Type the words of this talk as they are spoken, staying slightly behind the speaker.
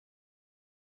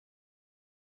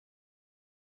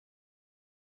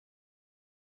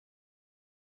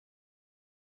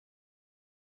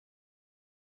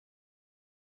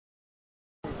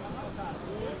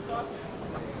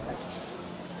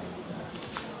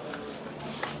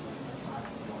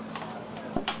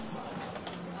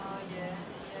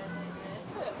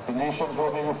Conditions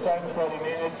will be the same 30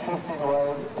 minutes, 15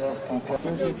 waves, best to come.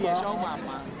 1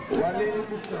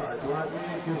 minute to start, 1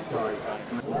 minute to start.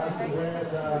 Last with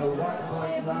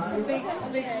 1.9.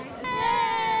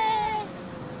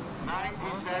 90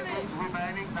 seconds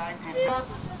remaining, 90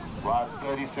 seconds. Last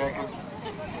 30 seconds.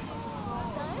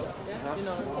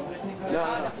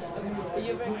 No.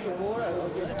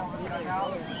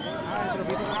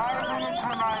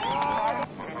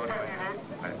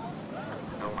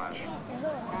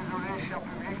 Désolé, cher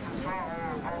public, ce soir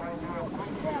on vainqueur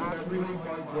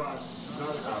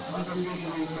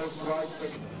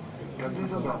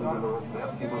Quiksilver.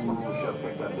 Merci beaucoup, chers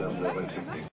spectateurs, de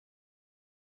respecter.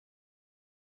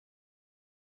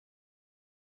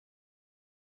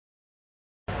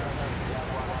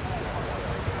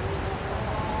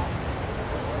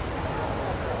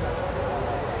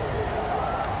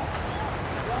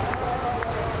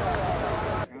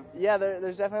 Yeah,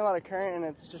 there's definitely a lot of current, and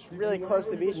it's just really close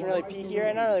to the beach and really peaky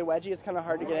right now, really wedgy. It's kind of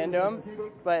hard to get into them,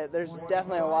 but there's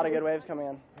definitely a lot of good waves coming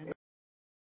in.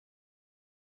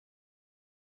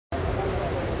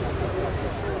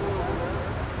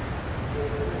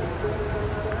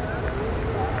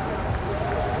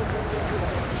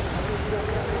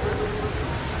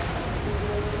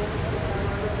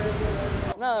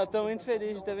 Não, eu estou muito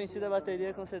feliz de ter vencido a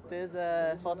bateria, com certeza.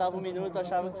 Faltava 1 minuto,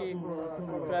 achava que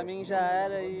pra mim já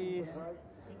era e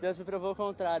Deus me provou o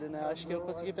contrário, né? Acho que eu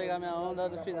consegui pegar minha onda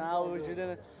no final, o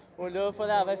Júlio olhou e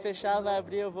falou, vai fechar, vai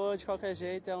abrir, eu vou de qualquer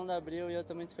jeito, e a onda abriu e eu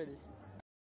estou muito feliz.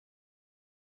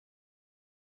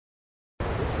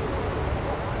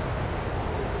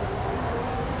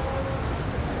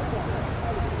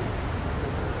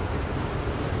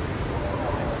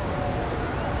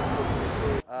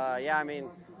 Yeah, I mean,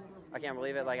 I can't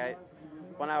believe it.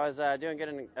 When I was doing good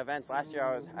in events last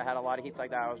year, I had a lot of heats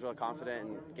like that. I was real confident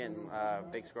in getting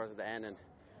big scores at the end, and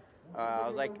I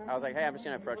was like, hey, I'm just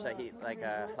gonna approach that heat like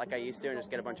I used to, and just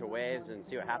get a bunch of waves and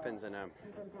see what happens. And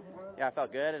yeah, I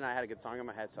felt good, and I had a good song in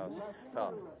my head, so I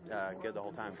felt good the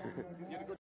whole time.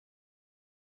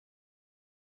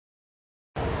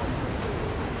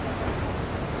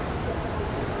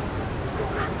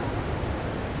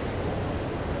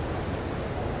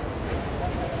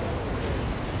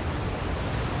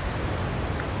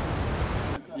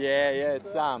 Yeah,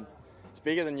 it's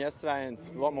bigger than yesterday, and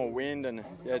it's a lot more wind, and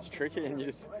yeah, it's tricky, and you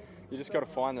just got to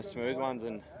find the smooth ones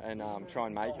and try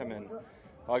and make them. And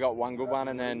I got one good one,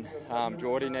 and then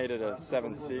Jordy needed a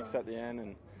 7.6 at the end,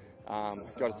 and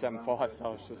got a 7.5. So I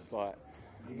was just like,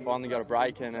 finally got a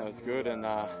break, and it was good. And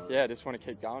yeah, I just want to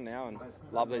keep going now, and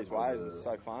love these waves. It's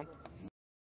so fun.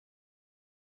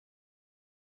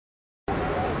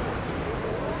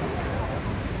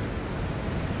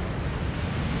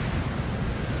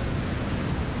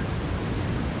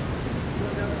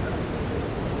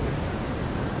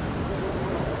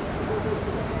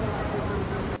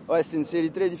 Ouais, c'était une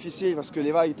série très difficile parce que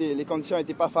les conditions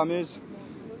n'étaient pas fameuses.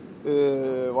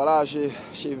 Voilà, j'ai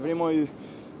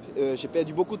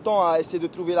perdu beaucoup de temps à essayer de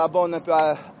trouver la bonne un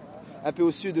peu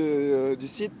au sud du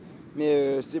site,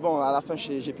 mais c'est bon, à la fin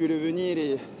j'ai pu revenir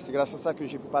et c'est grâce à ça que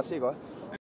j'ai pu passer, quoi.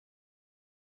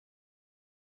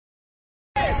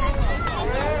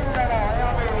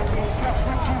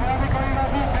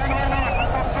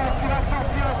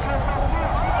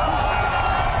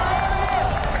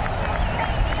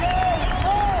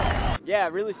 Yeah,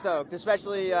 really stoked,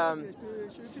 especially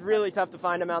it's really tough to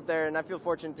find them out there, and I feel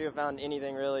fortunate to have found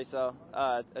anything really, so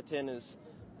a 10 is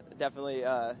definitely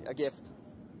a gift.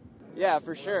 Yeah,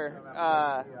 for sure.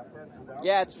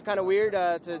 Yeah, it's kind of weird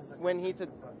to win heats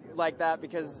like that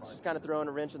because it's just kind of throwing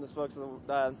a wrench in the spokes of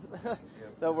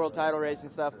the world title race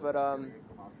and stuff, but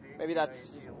maybe that's,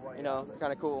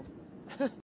 kind of cool.